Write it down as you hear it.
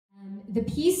the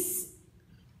piece,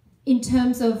 in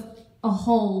terms of a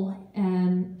whole,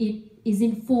 it is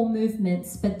in 4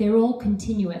 movements, but they're all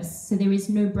continuous, so there is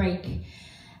no break.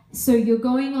 So you're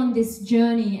going on this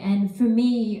journey, and for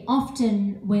me,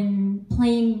 often when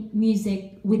playing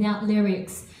music without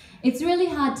lyrics, it's really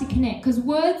hard to connect, because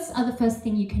words are the first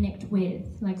thing you connect with,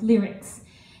 like lyrics.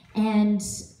 And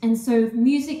so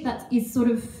music that is sort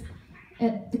of,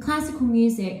 the classical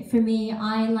music, for me,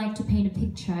 I like to paint a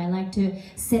picture. I like to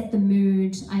set the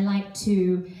mood. I like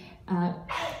to,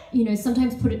 you know,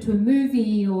 sometimes put it to a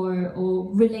movie or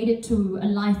relate it to a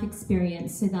life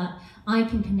experience so that I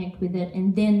can connect with it,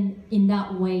 and then in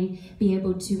that way be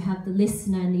able to have the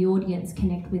listener and the audience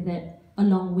connect with it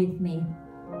along with me.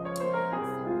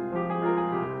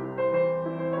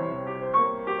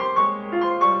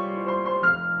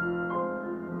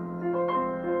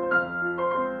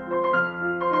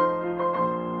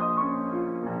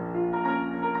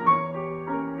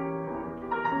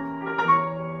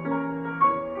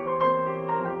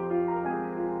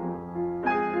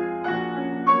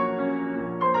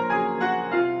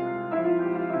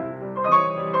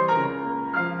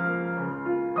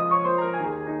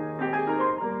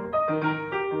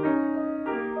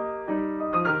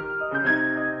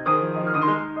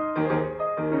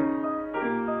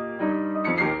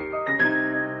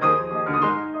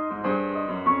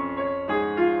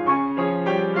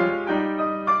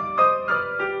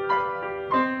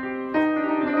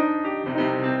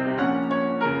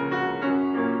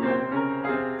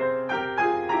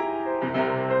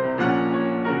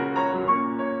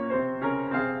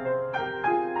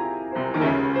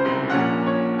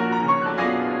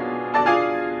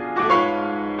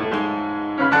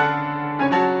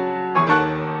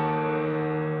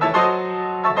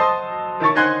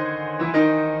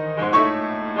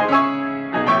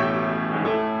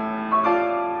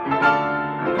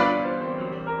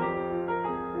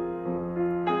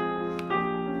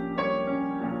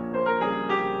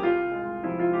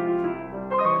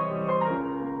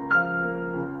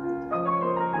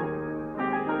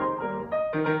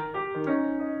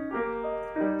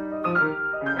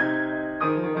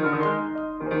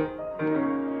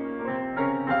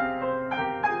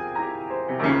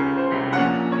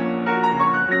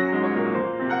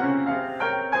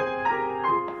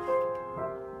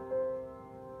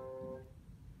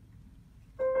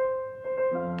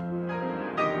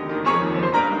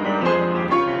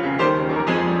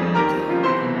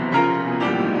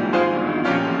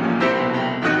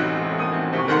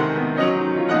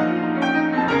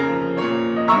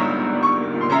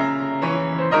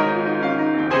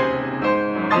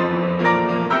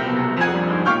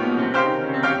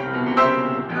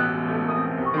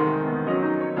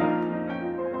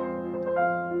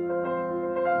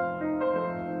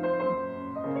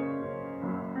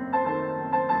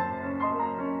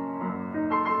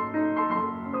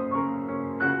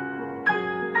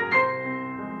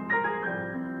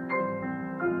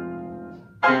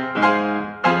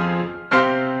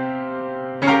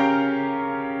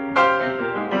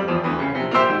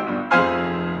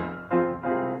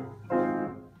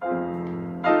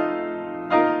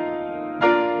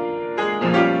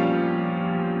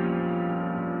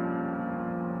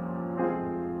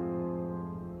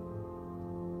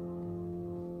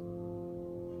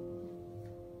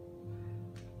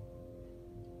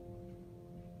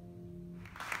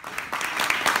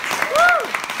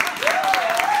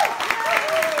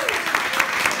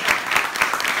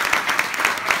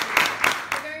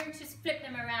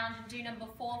 Do number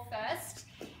 4 first,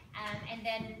 and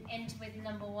then end with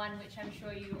number 1, which I'm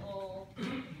sure you all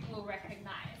will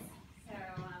recognize.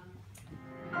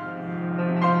 So.